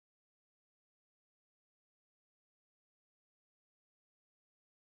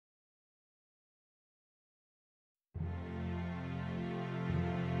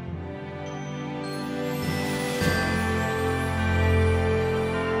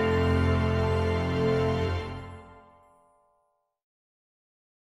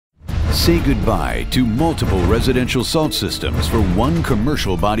Say goodbye to multiple residential salt systems for one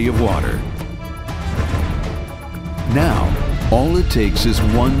commercial body of water. Now, all it takes is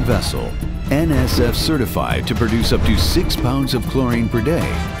one vessel, NSF certified to produce up to 6 pounds of chlorine per day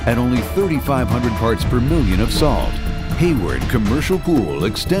at only 3,500 parts per million of salt. Hayward Commercial Pool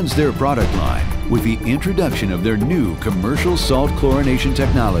extends their product line with the introduction of their new commercial salt chlorination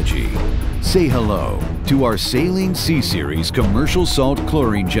technology. Say hello to our Saline C series commercial salt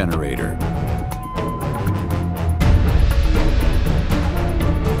chlorine generator.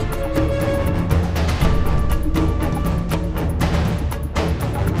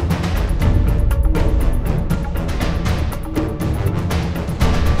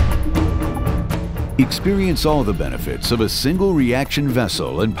 Experience all the benefits of a single reaction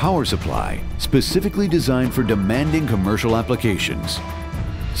vessel and power supply specifically designed for demanding commercial applications.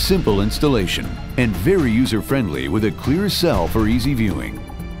 Simple installation and very user-friendly with a clear cell for easy viewing.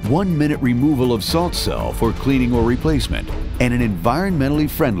 1-minute removal of salt cell for cleaning or replacement, and an environmentally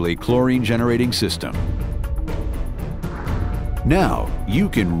friendly chlorine generating system. Now you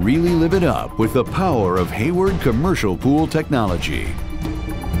can really live it up with the power of Hayward Commercial Pool technology.